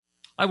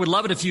I would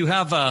love it if you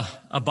have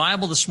a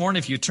Bible this morning,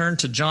 if you turn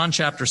to John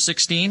chapter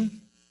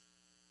 16.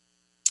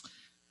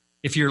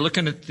 If you're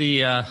looking at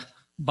the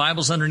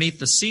Bibles underneath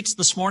the seats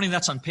this morning,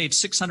 that's on page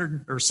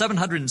 600 or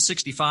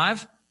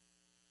 765.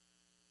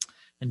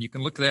 And you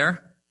can look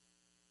there.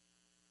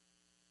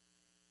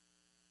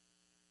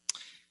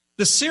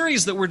 The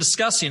series that we're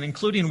discussing,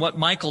 including what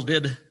Michael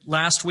did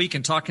last week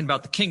in talking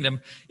about the kingdom,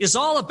 is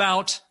all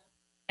about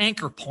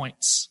anchor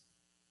points.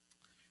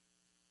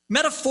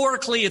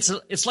 Metaphorically,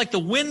 it's like the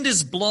wind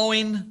is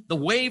blowing, the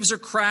waves are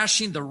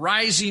crashing, the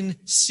rising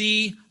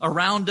sea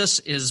around us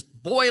is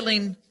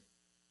boiling.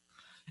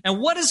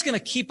 And what is going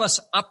to keep us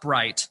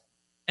upright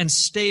and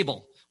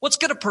stable? What's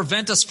going to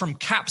prevent us from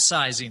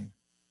capsizing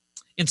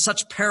in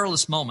such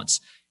perilous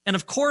moments? And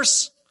of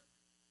course,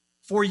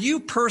 for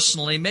you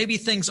personally, maybe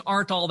things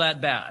aren't all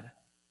that bad.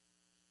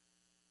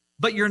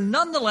 But you're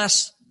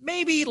nonetheless,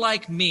 maybe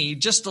like me,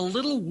 just a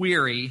little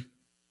weary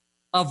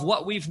of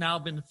what we've now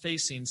been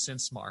facing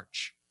since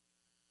March.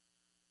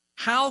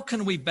 How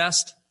can we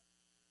best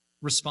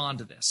respond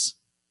to this?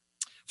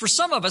 For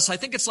some of us, I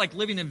think it's like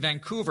living in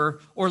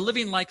Vancouver or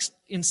living like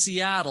in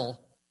Seattle,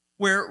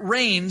 where it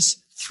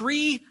rains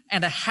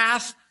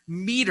 3.5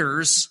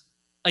 meters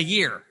a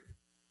year,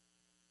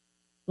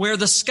 where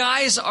the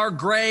skies are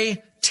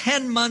gray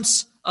 10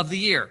 months of the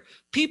year.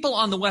 People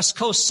on the West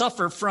Coast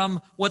suffer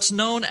from what's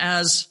known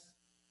as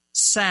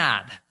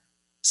SAD,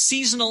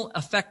 seasonal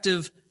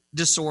affective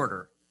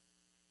disorder.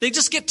 They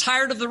just get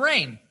tired of the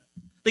rain.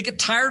 They get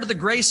tired of the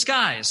gray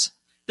skies.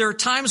 There are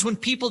times when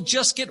people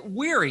just get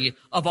weary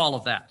of all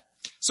of that.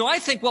 So I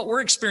think what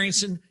we're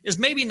experiencing is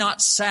maybe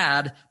not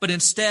SAD, but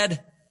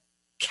instead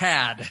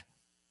CAD,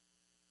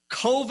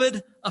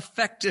 COVID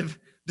affective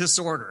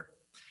disorder.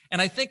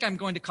 And I think I'm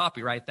going to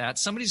copyright that.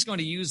 Somebody's going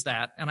to use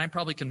that, and I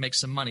probably can make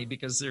some money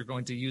because they're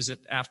going to use it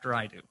after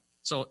I do.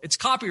 So it's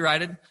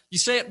copyrighted. You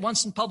say it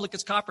once in public,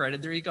 it's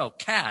copyrighted. There you go.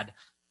 CAD,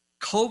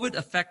 COVID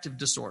affective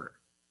disorder.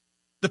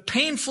 The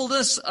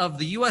painfulness of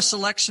the U.S.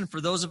 election, for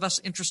those of us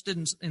interested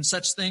in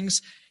such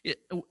things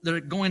that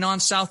are going on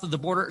south of the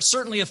border,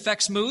 certainly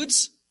affects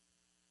moods.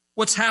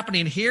 What's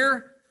happening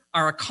here,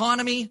 our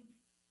economy,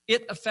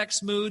 it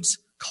affects moods.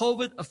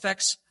 COVID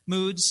affects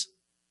moods.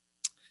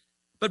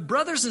 But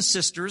brothers and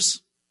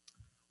sisters,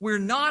 we're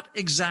not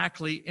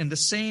exactly in the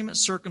same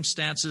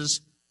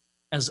circumstances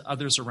as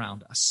others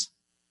around us.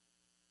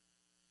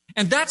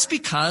 And that's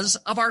because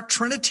of our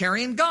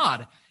Trinitarian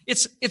God.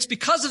 It's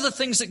because of the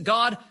things that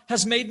God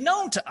has made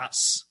known to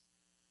us.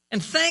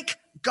 And thank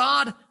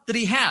God that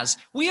he has.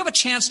 We have a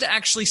chance to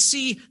actually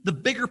see the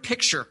bigger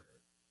picture.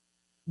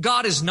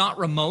 God is not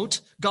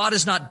remote. God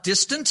is not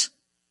distant,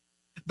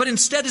 but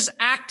instead is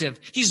active.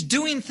 He's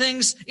doing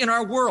things in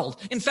our world.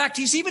 In fact,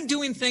 he's even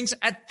doing things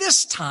at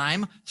this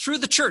time through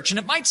the church. And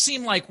it might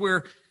seem like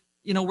we're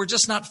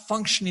just not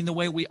functioning the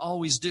way we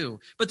always do.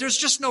 But there's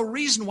just no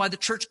reason why the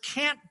church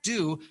can't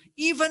do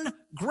even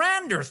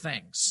grander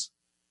things,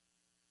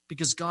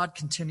 because God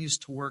continues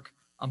to work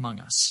among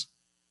us.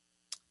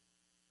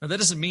 Now, that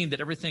doesn't mean that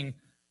everything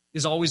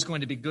is always going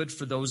to be good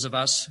for those of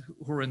us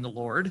who are in the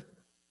Lord.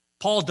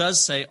 Paul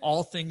does say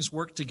all things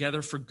work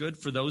together for good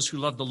for those who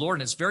love the Lord,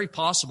 and it's very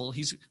possible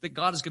that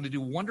God is going to do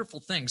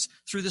wonderful things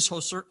through this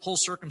whole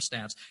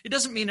circumstance. It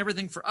doesn't mean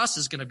everything for us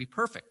is going to be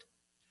perfect.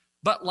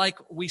 But like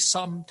we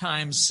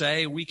sometimes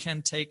say, we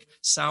can take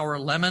sour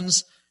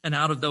lemons, and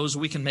out of those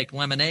we can make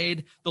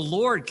lemonade. The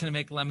Lord can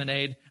make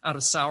lemonade out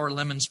of sour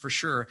lemons for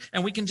sure.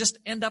 And we can just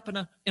end up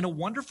in a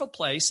wonderful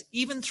place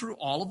even through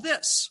all of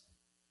this.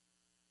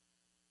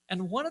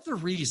 And one of the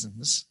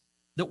reasons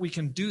that we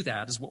can do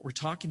that is what we're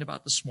talking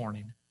about this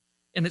morning.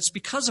 And it's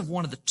because of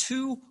one of the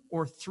 2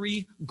 or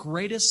 3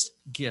 greatest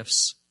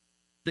gifts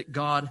that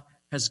God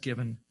has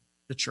given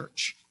the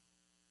church.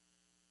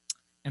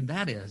 And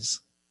that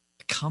is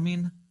the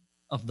coming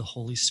of the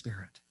Holy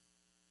Spirit.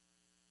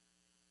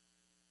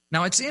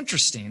 Now, it's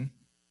interesting.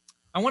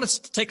 I want us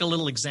to take a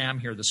little exam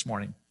here this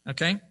morning,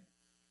 okay?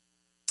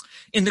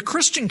 In the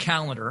Christian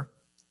calendar,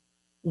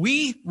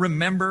 we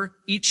remember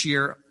each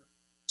year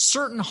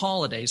certain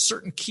holidays,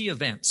 certain key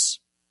events.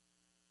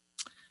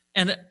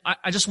 And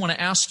I just want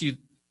to ask you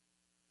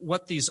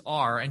what these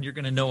are, and you're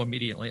going to know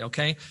immediately,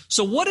 okay?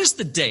 So what is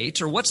the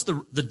date, or what's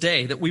the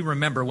day that we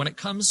remember when it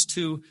comes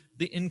to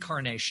the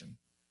incarnation?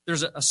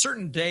 There's a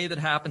certain day that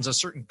happens, a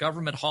certain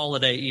government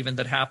holiday even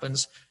that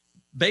happens,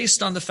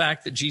 based on the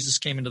fact that Jesus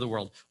came into the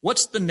world.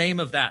 What's the name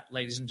of that,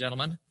 ladies and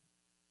gentlemen?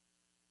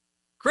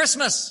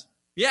 Christmas.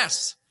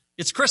 Yes,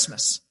 it's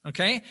Christmas,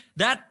 okay?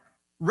 That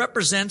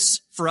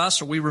represents for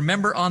us, or we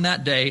remember on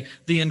that day,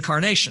 the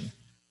incarnation.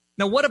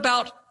 Now, what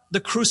about the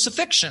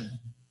crucifixion?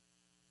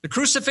 The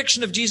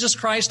crucifixion of Jesus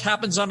Christ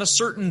happens on a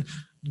certain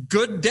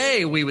good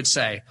day, we would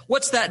say.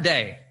 What's that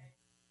day?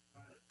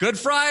 Good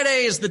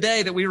Friday is the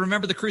day that we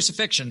remember the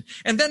crucifixion.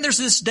 And then there's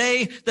this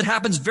day that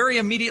happens very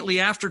immediately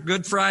after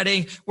Good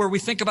Friday where we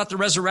think about the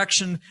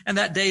resurrection, and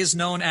that day is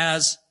known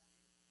as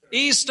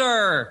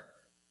Easter.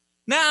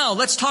 Now,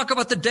 let's talk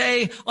about the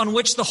day on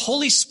which the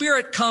Holy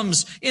Spirit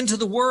comes into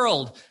the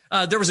world.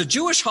 There was a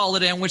Jewish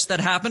holiday on which that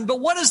happened, but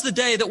what is the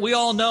day that we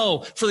all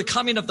know for the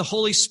coming of the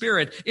Holy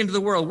Spirit into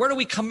the world? Where do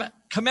we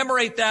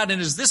commemorate that,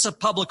 and is this a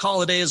public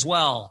holiday as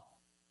well?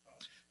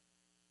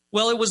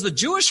 Well, it was the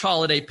Jewish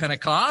holiday,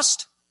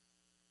 Pentecost.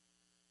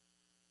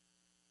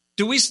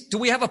 Do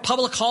we have a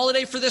public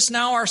holiday for this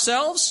now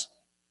ourselves?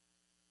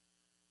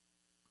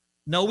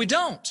 No, we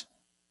don't.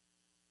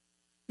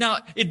 Now,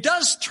 it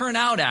does turn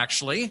out,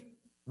 actually,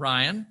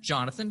 Ryan,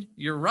 Jonathan,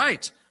 you're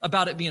right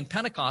about it being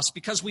Pentecost,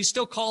 because we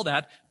still call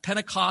that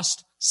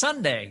Pentecost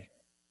Sunday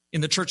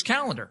in the church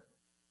calendar.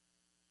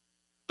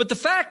 But the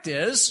fact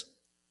is,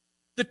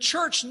 the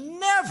church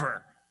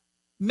never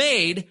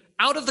made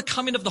out of the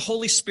coming of the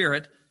Holy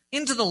Spirit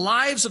into the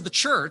lives of the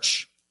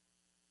church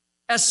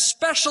as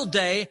special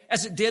day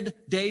as it did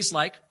days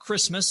like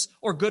Christmas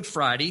or Good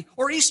Friday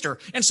or Easter.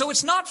 And so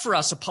it's not for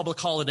us a public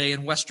holiday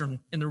in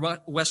the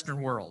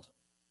Western world.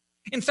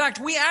 In fact,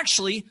 we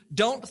actually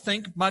don't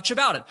think much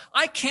about it.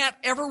 I can't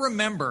ever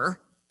remember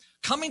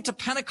coming to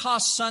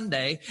Pentecost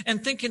Sunday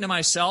and thinking to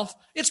myself,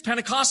 it's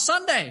Pentecost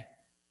Sunday.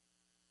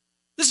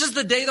 This is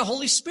the day the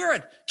Holy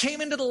Spirit came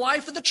into the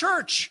life of the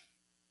church.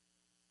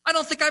 I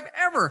don't think I've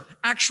ever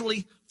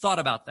actually thought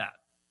about that.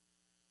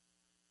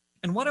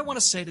 And what I want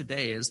to say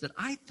today is that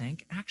I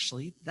think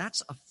actually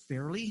that's a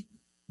fairly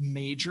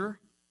major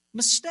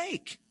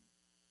mistake.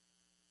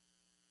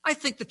 I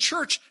think the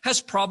church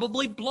has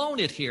probably blown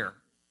it here.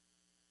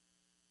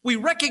 We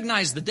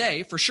recognize the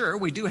day, for sure.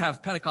 We do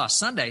have Pentecost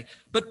Sunday,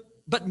 but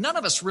none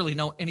of us really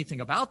know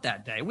anything about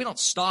that day. We don't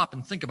stop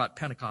and think about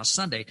Pentecost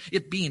Sunday,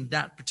 it being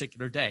that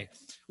particular day,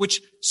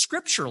 which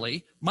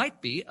scripturally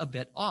might be a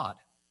bit odd.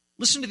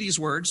 Listen to these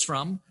words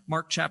from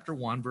Mark chapter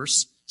 1,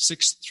 verse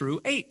 6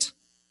 through 8.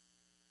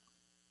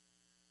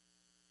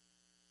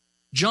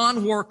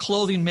 John wore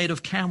clothing made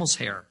of camel's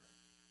hair,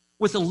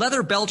 with a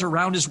leather belt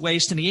around his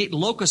waist, and he ate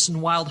locusts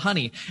and wild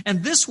honey.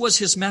 And this was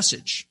his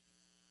message.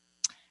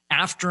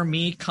 After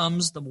me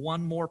comes the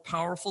one more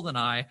powerful than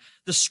I,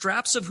 the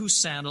straps of whose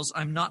sandals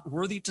I'm not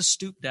worthy to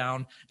stoop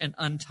down and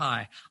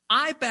untie.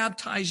 I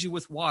baptize you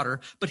with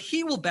water, but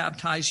he will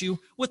baptize you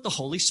with the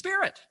Holy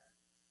Spirit.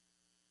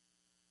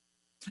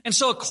 And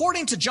so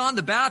according to John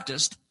the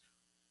Baptist,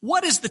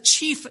 what is the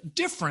chief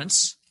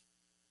difference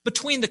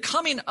between the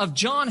coming of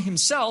John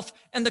himself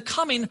and the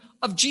coming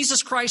of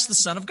Jesus Christ, the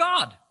Son of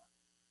God?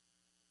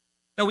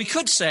 Now, we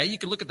could say, you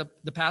could look at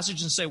the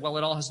passage and say, well,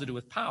 it all has to do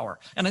with power.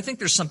 And I think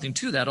there's something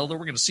to that, although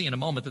we're going to see in a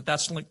moment that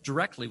that's linked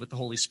directly with the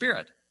Holy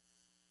Spirit.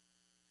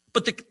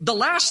 But the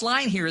last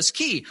line here is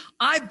key.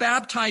 I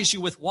baptize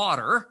you with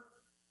water.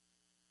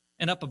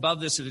 And up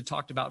above this, it had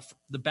talked about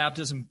the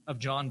baptism of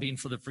John being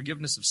for the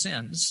forgiveness of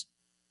sins.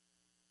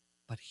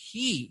 But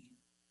he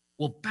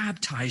will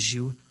baptize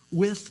you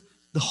with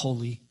the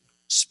Holy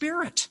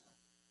Spirit.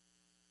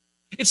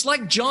 It's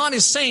like John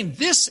is saying,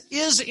 this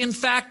is, in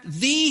fact,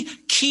 the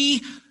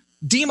key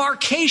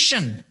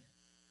demarcation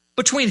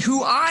between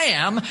who I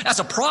am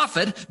as a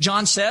prophet,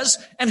 John says,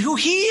 and who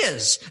he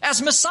is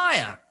as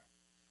Messiah.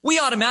 We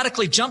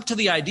automatically jump to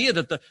the idea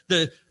that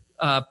the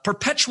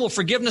perpetual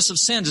forgiveness of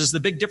sins is the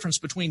big difference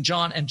between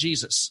John and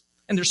Jesus.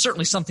 And there's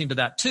certainly something to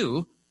that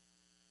too.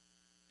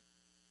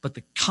 But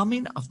the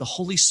coming of the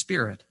Holy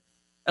Spirit,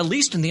 at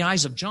least in the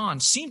eyes of John,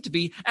 seemed to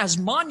be as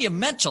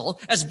monumental,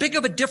 as big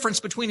of a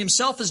difference between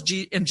himself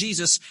and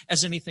Jesus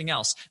as anything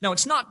else. Now,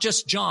 it's not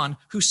just John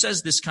who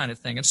says this kind of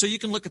thing. And so you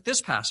can look at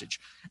this passage,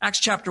 Acts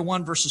chapter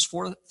 1, verses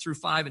 4 through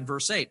 5 and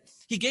verse 8.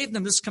 He gave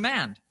them this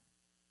command: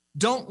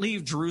 don't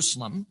leave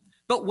Jerusalem,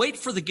 but wait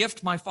for the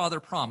gift my Father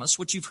promised,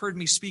 which you've heard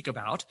me speak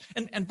about.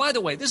 And by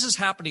the way, this is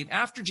happening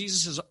after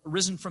Jesus has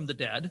risen from the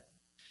dead.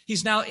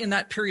 He's now in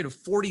that period of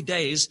 40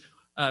 days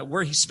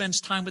where he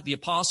spends time with the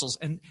apostles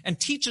and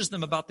teaches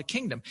them about the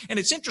kingdom. And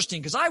it's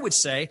interesting because I would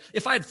say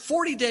if I had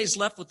 40 days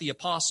left with the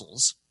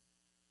apostles,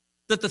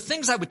 that the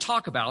things I would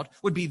talk about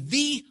would be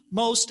the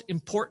most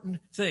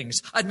important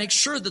things. I'd make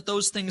sure that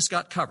those things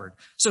got covered.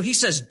 So he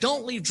says,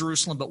 don't leave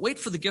Jerusalem, but wait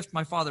for the gift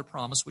my Father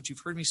promised, which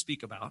you've heard me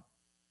speak about.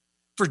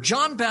 For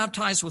John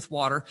baptized with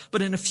water,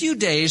 but in a few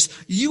days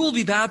you will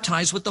be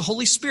baptized with the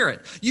Holy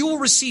Spirit. You will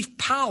receive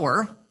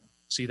power,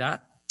 see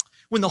that?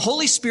 When the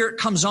Holy Spirit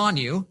comes on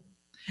you,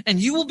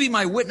 and you will be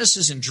my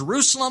witnesses in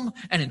Jerusalem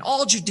and in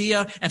all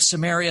Judea and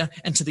Samaria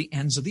and to the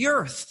ends of the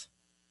earth.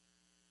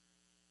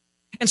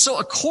 And so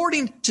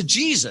according to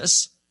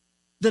Jesus,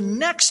 the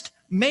next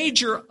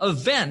major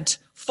event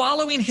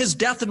following his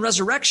death and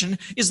resurrection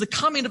is the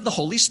coming of the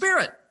Holy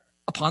Spirit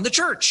upon the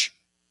church.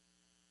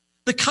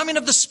 The coming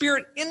of the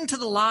Spirit into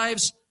the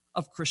lives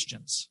of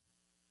Christians.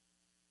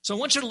 So I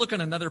want you to look at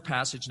another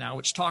passage now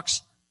which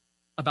talks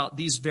about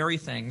these very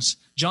things.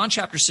 John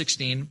chapter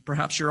 16,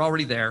 perhaps you're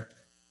already there.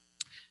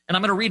 And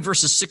I'm going to read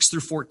verses 6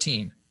 through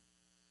 14.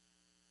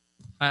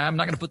 I'm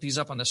not going to put these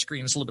up on the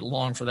screen. It's a little bit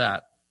long for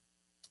that.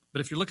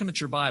 But if you're looking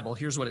at your Bible,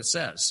 here's what it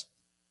says.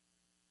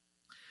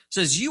 It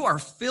says, you are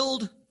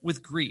filled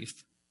with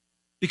grief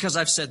because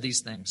I've said these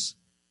things.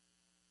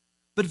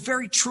 But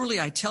very truly,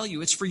 I tell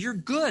you, it's for your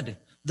good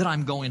that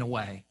I'm going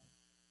away.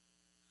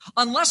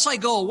 Unless I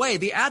go away,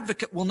 the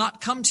advocate will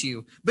not come to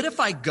you. But if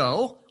I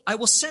go, I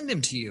will send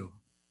him to you.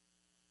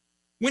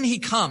 When he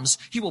comes,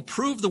 he will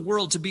prove the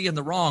world to be in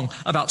the wrong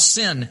about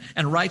sin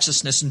and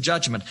righteousness and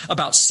judgment.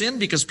 About sin,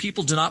 because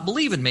people do not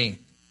believe in me.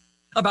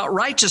 About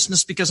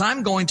righteousness, because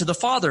I'm going to the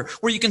Father,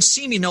 where you can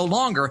see me no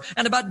longer.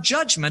 And about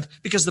judgment,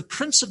 because the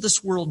prince of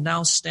this world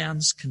now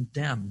stands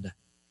condemned.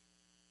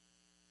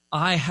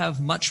 I have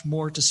much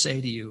more to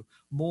say to you,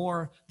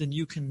 more than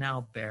you can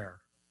now bear.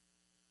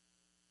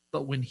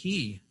 But when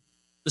he,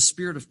 the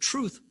Spirit of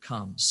truth,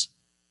 comes,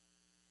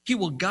 he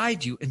will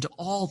guide you into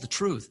all the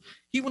truth.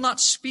 He will not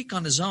speak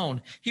on his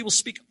own. He will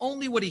speak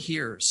only what he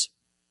hears,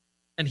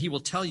 and he will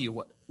tell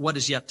you what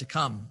is yet to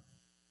come.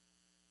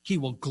 He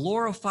will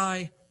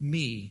glorify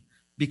me,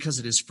 because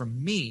it is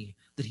from me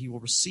that he will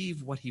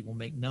receive what he will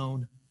make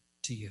known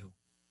to you.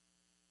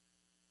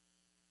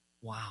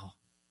 Wow.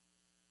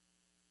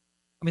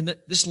 I mean,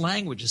 this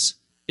language is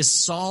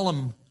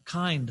solemn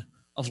kind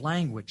of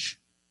language.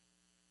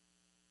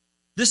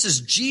 This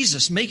is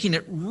Jesus making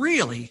it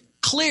really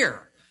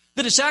clear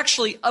that it's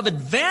actually of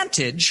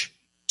advantage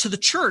to the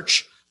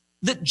church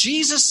that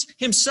Jesus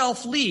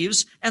himself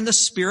leaves and the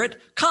Spirit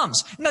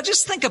comes. Now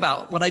just think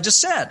about what I just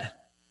said.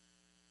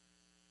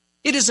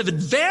 It is of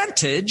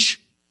advantage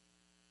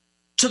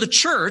to the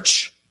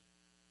church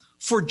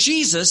for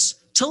Jesus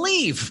to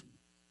leave.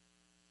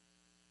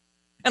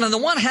 And on the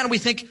one hand, we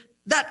think,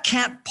 that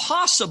can't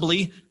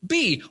possibly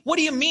be. What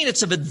do you mean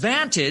it's of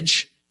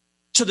advantage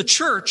to the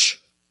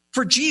church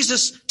for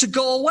Jesus to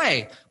go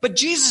away? But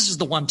Jesus is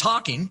the one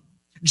talking.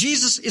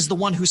 Jesus is the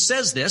one who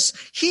says this.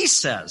 He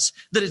says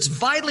that it's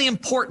vitally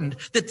important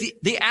that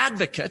the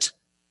advocate,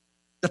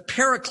 the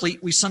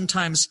paraclete, we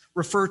sometimes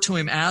refer to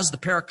him as, the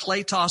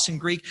parakletos in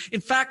Greek. In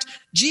fact,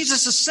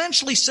 Jesus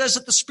essentially says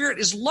that the Spirit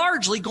is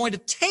largely going to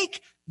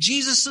take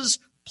Jesus'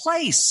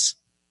 place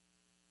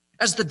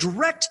as the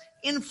direct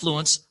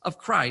influence of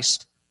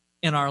Christ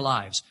in our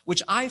lives,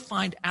 which I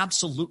find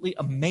absolutely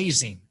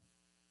amazing.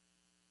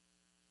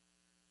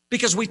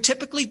 Because we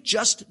typically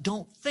just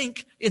don't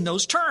think in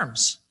those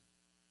terms.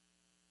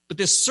 But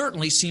this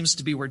certainly seems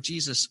to be where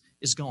Jesus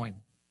is going.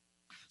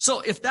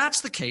 So if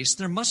that's the case,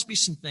 there must be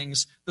some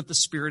things that the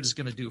Spirit is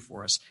going to do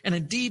for us. And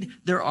indeed,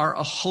 there are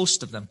a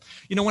host of them.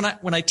 You know,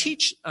 when I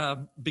teach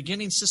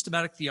beginning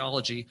systematic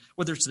theology,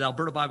 whether it's at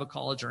Alberta Bible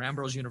College or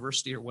Ambrose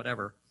University or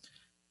whatever,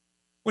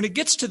 when it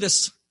gets to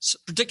this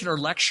particular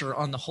lecture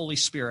on the Holy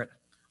Spirit,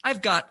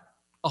 I've got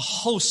a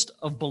host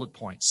of bullet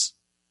points.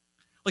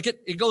 Like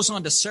it goes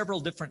on to several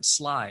different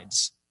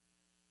slides,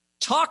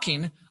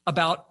 talking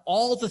about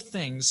all the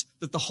things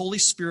that the Holy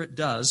Spirit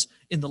does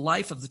in the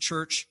life of the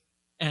church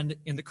and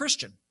in the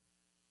Christian.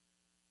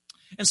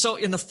 And so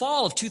in the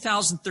fall of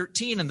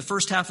 2013 and the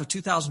first half of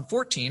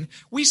 2014,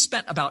 we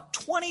spent about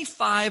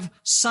 25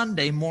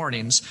 Sunday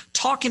mornings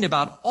talking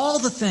about all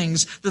the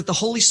things that the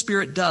Holy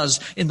Spirit does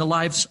in the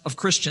lives of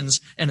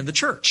Christians and in the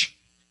church.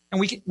 And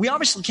we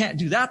obviously can't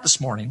do that this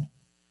morning,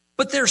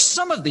 but there's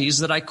some of these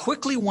that I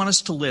quickly want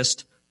us to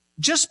list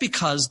just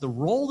because the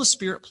role the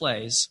Spirit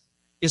plays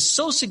is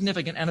so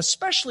significant, and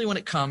especially when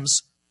it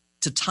comes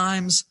to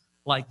times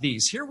like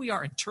these. Here we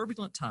are in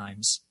turbulent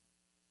times,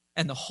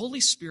 and the Holy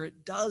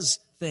Spirit does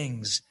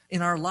things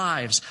in our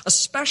lives,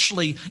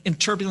 especially in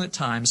turbulent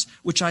times,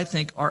 which I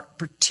think are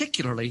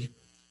particularly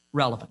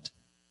relevant.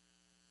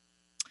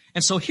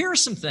 And so here are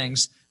some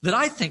things that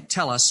I think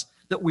tell us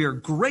that we are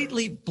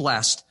greatly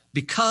blessed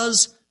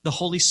because the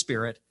Holy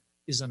Spirit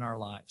is in our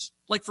lives.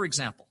 Like, for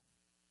example,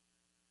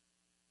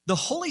 the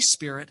Holy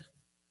Spirit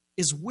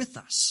is with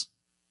us,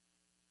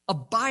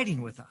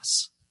 abiding with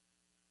us,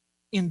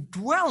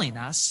 indwelling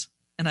us,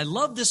 and I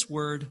love this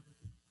word,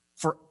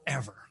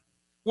 forever.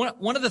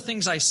 One of the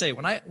things I say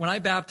when I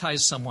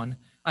baptize someone,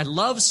 I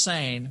love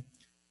saying,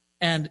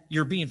 and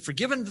you're being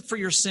forgiven for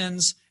your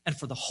sins, and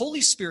for the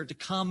Holy Spirit to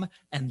come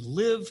and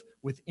live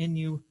within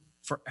you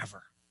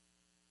forever.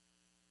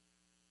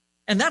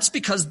 And that's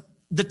because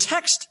the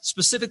text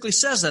specifically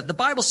says that. The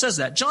Bible says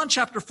that. John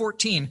chapter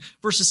 14,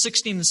 verses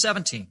 16 and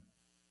 17.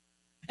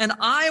 And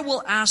I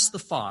will ask the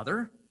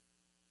Father,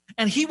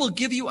 and he will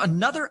give you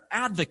another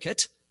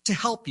advocate to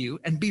help you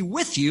and be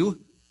with you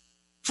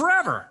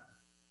forever.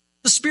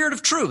 The Spirit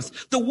of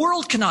truth. The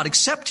world cannot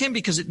accept him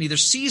because it neither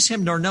sees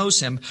him nor knows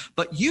him,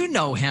 but you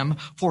know him,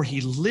 for he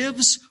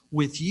lives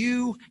with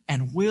you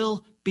and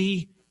will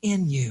be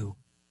in you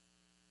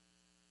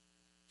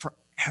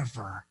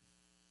forever.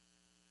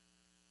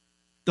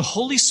 The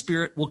Holy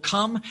Spirit will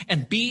come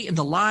and be in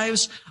the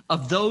lives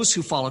of those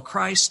who follow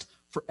Christ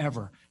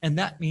forever. And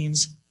that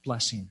means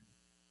blessing.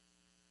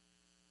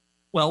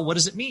 Well, what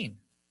does it mean?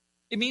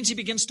 It means he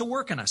begins to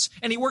work in us,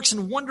 and he works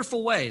in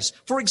wonderful ways.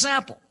 For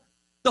example,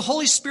 the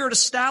Holy Spirit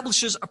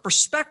establishes a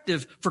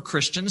perspective for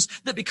Christians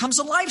that becomes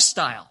a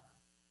lifestyle,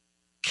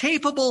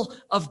 capable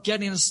of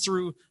getting us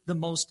through the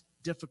most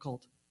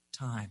difficult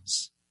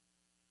times.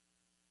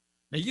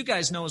 Now, you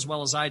guys know as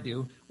well as I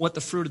do what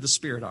the fruit of the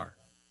Spirit are.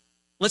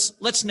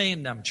 Let's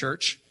name them,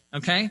 church,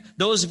 okay?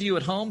 Those of you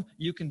at home,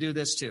 you can do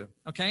this too,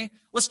 okay?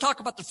 Let's talk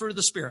about the fruit of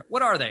the Spirit.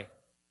 What are they?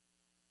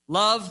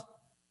 Love,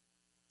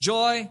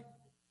 joy,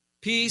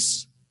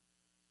 peace,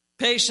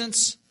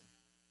 patience,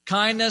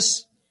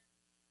 kindness,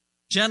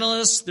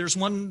 gentleness. There's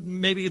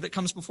one maybe that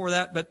comes before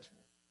that, but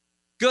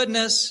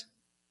goodness,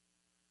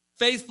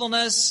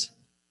 faithfulness,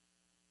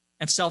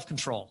 and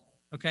self-control.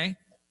 Okay?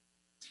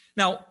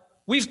 Now,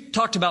 we've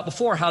talked about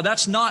before how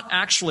that's not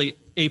actually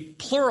a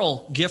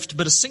plural gift,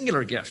 but a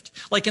singular gift.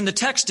 Like in the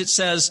text, it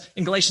says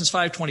in Galatians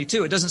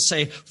 5:22, it doesn't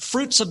say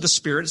fruits of the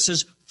Spirit, it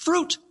says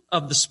fruit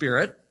of the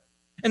Spirit.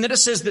 And then it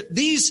says that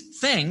these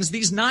things,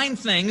 these 9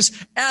 things,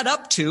 add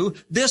up to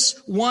this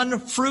one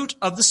fruit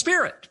of the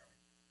Spirit.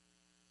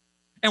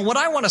 And what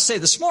I want to say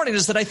this morning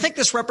is that I think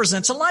this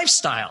represents a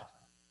lifestyle.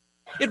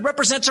 It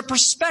represents a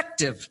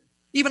perspective,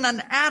 even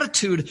an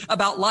attitude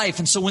about life.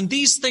 And so when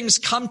these things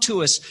come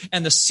to us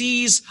and the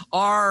seas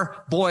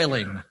are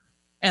boiling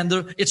and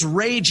it's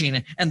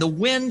raging and the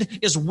wind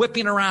is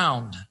whipping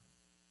around,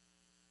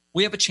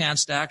 we have a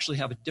chance to actually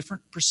have a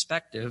different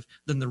perspective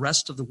than the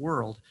rest of the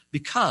world,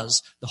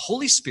 because the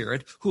Holy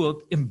Spirit,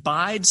 who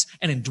abides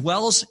and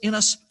indwells in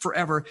us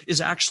forever,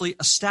 is actually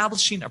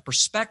establishing a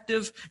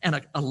perspective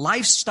and a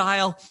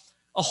lifestyle,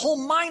 a whole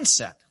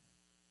mindset,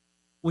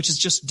 which is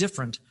just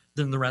different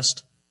than the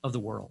rest of the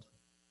world.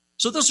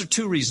 So those are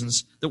 2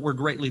 reasons that we're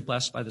greatly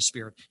blessed by the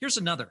Spirit. Here's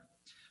another.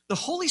 The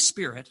Holy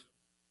Spirit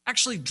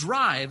actually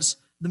drives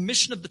the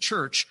mission of the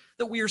church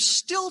that we are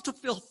still to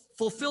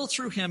fulfill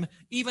through him,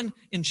 even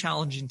in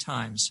challenging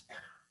times.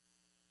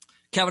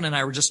 Kevin and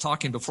I were just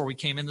talking before we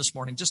came in this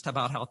morning just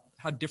about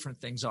how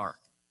different things are.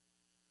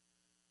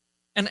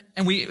 And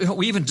we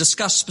even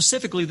discussed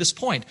specifically this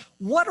point.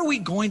 What are we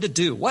going to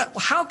do?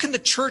 How can the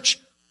church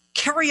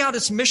carry out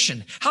its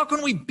mission? How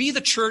can we be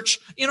the church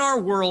in our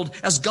world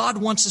as God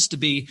wants us to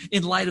be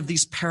in light of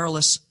these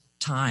perilous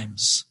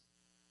times?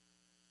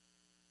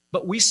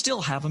 But we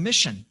still have a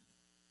mission.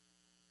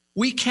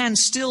 We can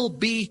still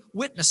be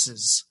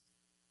witnesses.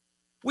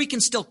 We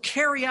can still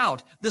carry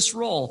out this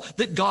role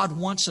that God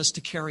wants us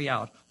to carry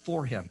out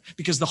for him,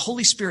 because the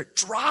Holy Spirit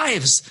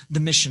drives the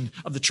mission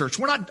of the church.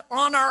 We're not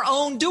on our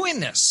own doing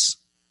this.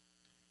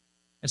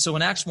 And so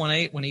in Acts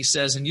 1:8, when he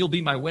says, and you'll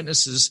be my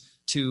witnesses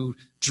to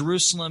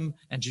Jerusalem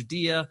and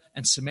Judea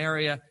and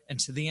Samaria and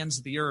to the ends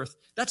of the earth,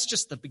 that's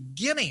just the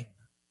beginning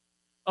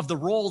of the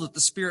role that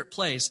the Spirit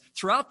plays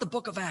throughout the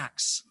book of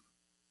Acts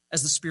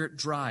as the Spirit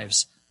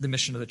drives the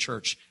mission of the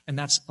church. And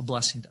that's a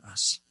blessing to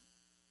us.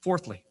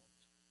 Fourthly,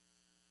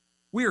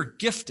 we are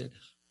gifted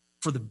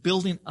for the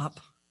building up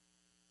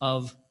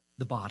of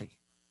the body.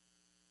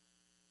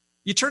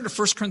 You turn to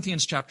 1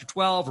 Corinthians chapter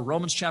 12 or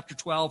Romans chapter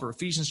 12 or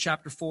Ephesians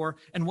chapter 4,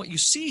 and what you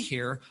see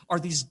here are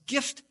these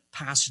gift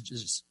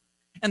passages.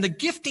 And the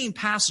gifting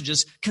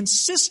passages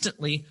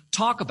consistently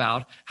talk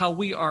about how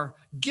we are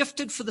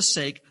gifted for the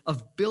sake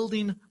of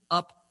building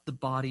up the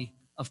body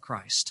of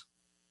Christ.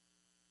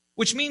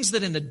 Which means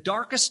that in the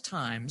darkest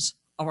times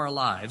of our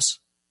lives,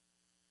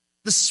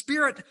 the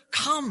Spirit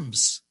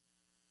comes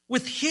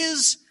with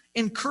his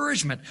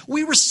encouragement.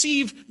 We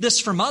receive this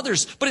from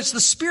others, but it's the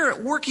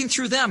Spirit working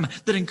through them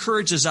that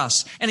encourages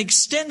us and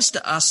extends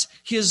to us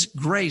his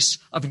grace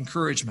of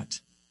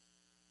encouragement.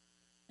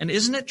 And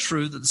isn't it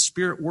true that the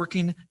Spirit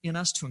working in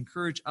us to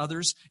encourage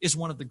others is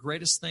one of the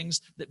greatest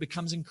things that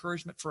becomes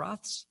encouragement for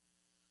us?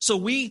 So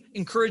we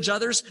encourage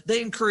others,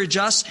 they encourage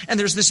us, and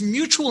there's this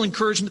mutual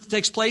encouragement that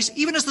takes place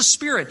even as the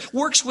Spirit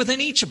works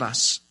within each of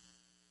us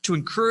to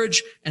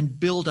encourage and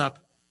build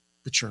up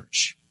the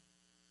church.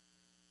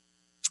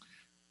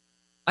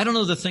 I don't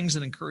know the things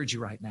that encourage you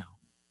right now.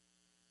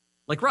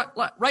 Like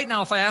right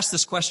now, if I ask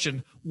this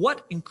question,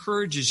 what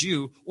encourages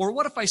you? Or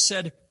what if I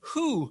said,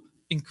 who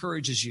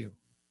encourages you?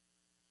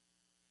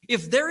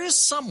 If there is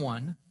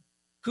someone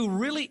who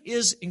really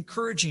is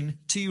encouraging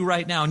to you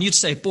right now, and you'd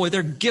say, boy,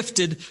 they're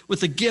gifted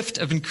with the gift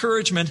of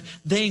encouragement,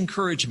 they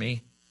encourage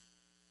me,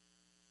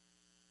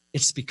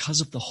 it's because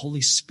of the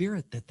Holy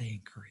Spirit that they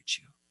encourage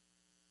you.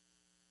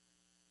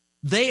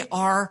 They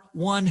are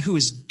one who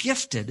is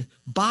gifted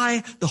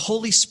by the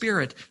Holy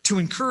Spirit to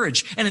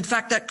encourage. And in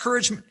fact, that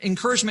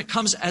encouragement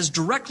comes as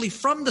directly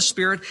from the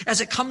Spirit as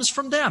it comes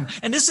from them.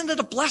 And isn't it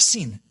a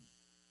blessing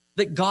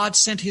that God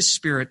sent his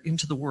Spirit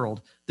into the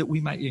world that we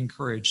might be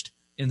encouraged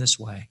in this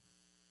way?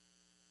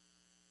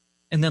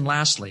 And then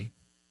lastly,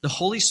 the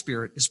Holy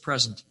Spirit is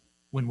present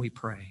when we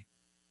pray.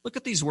 Look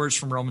at these words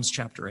from Romans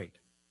chapter 8.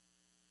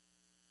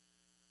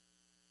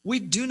 We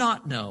do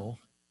not know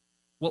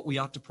what we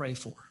ought to pray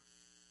for,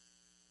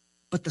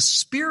 but the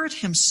Spirit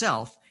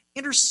himself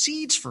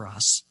intercedes for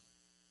us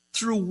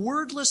through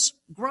wordless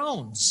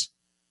groans.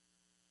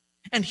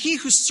 And he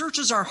who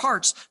searches our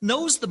hearts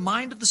knows the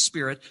mind of the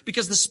Spirit,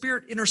 because the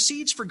Spirit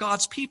intercedes for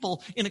God's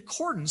people in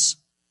accordance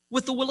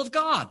with the will of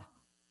God.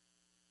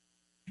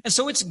 And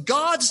so it's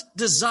God's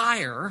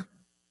desire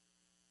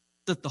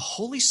that the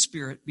Holy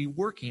Spirit be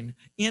working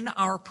in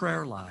our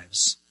prayer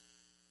lives.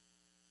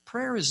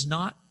 Prayer is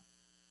not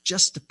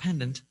just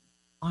dependent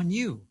on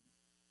you.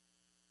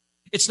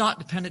 It's not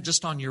dependent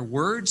just on your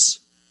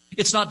words.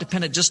 It's not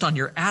dependent just on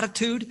your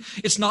attitude.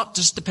 It's not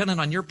just dependent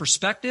on your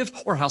perspective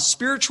or how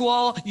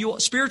spiritual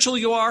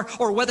you are,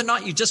 or whether or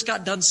not you just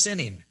got done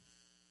sinning.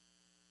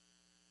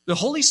 The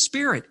Holy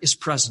Spirit is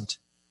present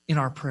in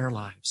our prayer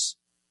lives.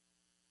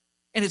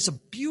 And it's a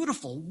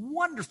beautiful,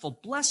 wonderful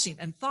blessing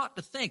and thought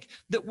to think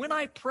that when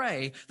I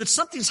pray, that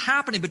something's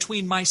happening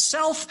between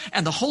myself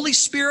and the Holy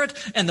Spirit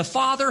and the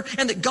Father,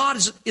 and that God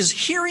is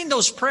hearing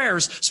those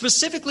prayers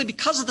specifically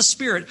because of the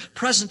Spirit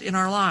present in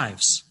our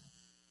lives.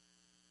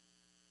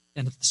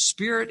 And if the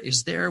Spirit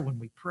is there when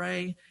we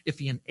pray, if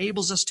He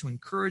enables us to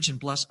encourage and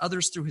bless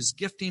others through His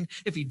gifting,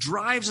 if He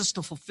drives us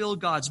to fulfill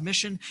God's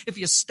mission, if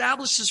He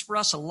establishes for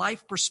us a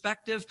life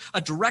perspective,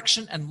 a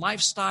direction and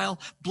lifestyle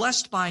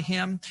blessed by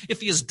Him,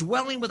 if He is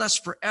dwelling with us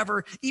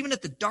forever, even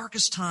at the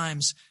darkest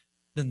times,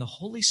 then the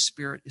Holy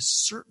Spirit is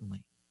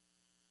certainly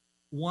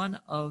one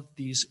of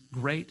these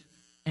great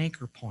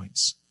anchor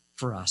points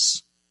for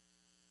us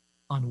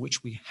on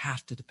which we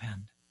have to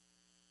depend.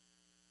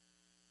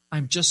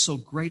 I'm just so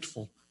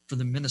grateful for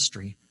the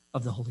ministry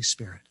of the Holy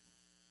Spirit.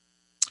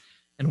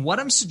 And what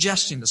I'm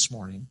suggesting this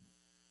morning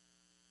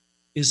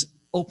is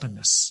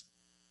openness.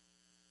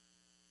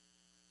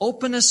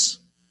 Openness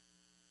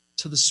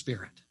to the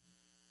Spirit.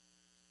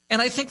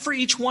 And I think for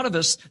each one of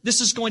us, this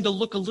is going to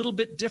look a little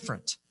bit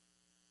different.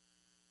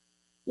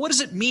 What does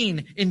it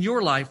mean in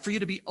your life for you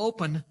to be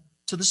open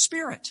to the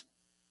Spirit?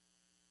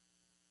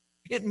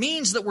 It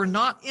means that we're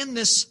not in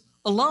this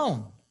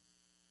alone.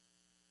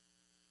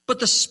 But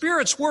the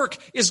Spirit's work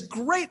is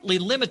greatly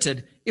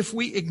limited if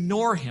we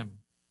ignore Him.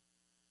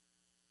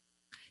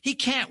 He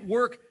can't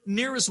work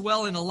near as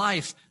well in a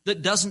life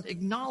that doesn't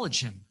acknowledge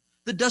Him,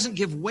 that doesn't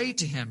give way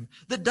to Him,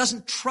 that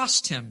doesn't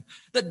trust Him,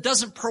 that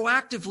doesn't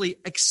proactively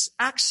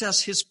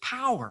access His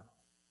power,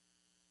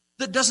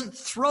 that doesn't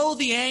throw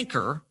the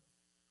anchor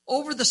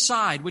over the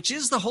side, which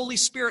is the Holy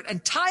Spirit,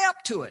 and tie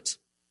up to it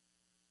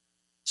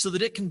so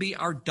that it can be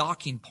our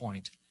docking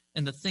point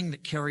and the thing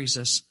that carries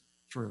us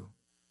through.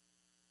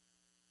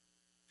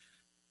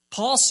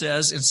 Paul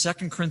says in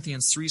 2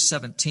 Corinthians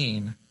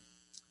 3:17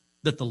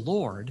 that the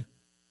Lord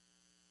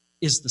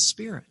is the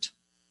Spirit.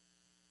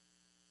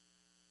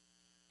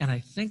 And I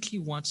think he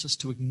wants us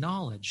to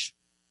acknowledge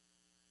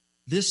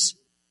this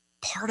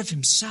part of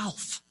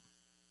himself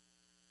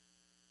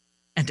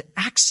and to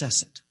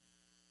access it,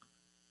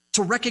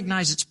 to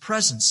recognize its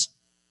presence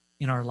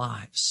in our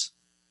lives.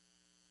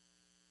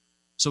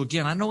 So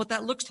again, I know what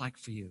that looks like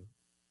for you.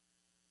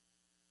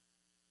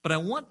 But I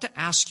want to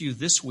ask you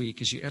this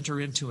week, as you enter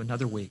into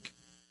another week,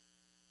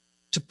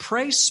 to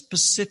pray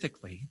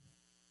specifically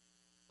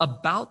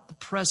about the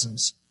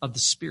presence of the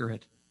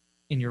Spirit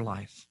in your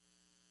life.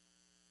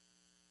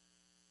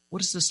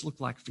 What does this look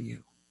like for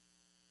you?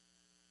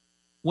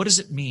 What does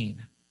it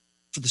mean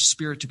for the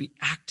Spirit to be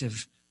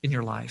active in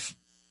your life?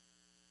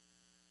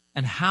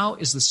 And how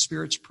is the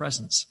Spirit's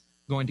presence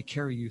going to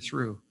carry you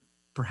through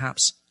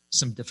perhaps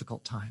some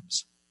difficult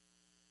times?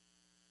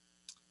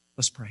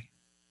 Let's pray.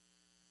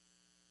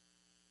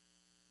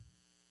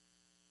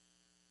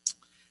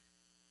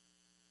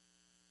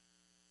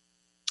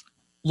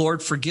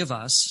 Lord, forgive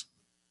us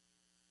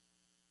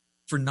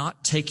for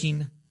not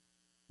taking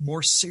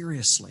more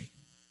seriously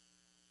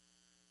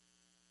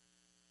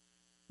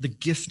the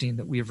gifting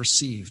that we have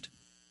received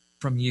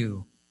from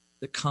you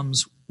that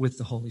comes with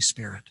the Holy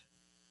Spirit.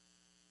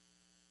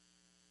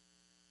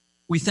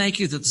 We thank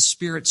you that the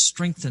Spirit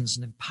strengthens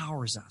and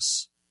empowers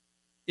us,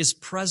 is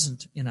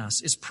present in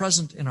us, is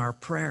present in our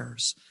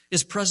prayers,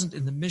 is present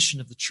in the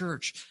mission of the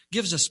church,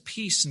 gives us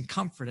peace and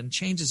comfort, and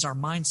changes our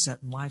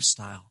mindset and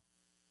lifestyle.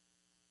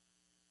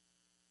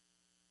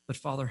 But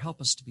Father,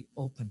 help us to be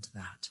open to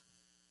that.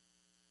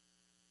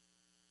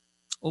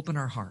 Open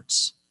our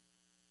hearts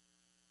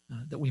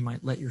that we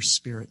might let your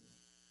Spirit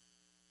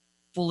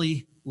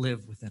fully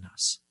live within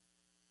us.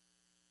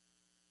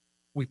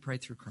 We pray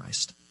through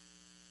Christ.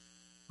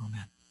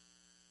 Amen.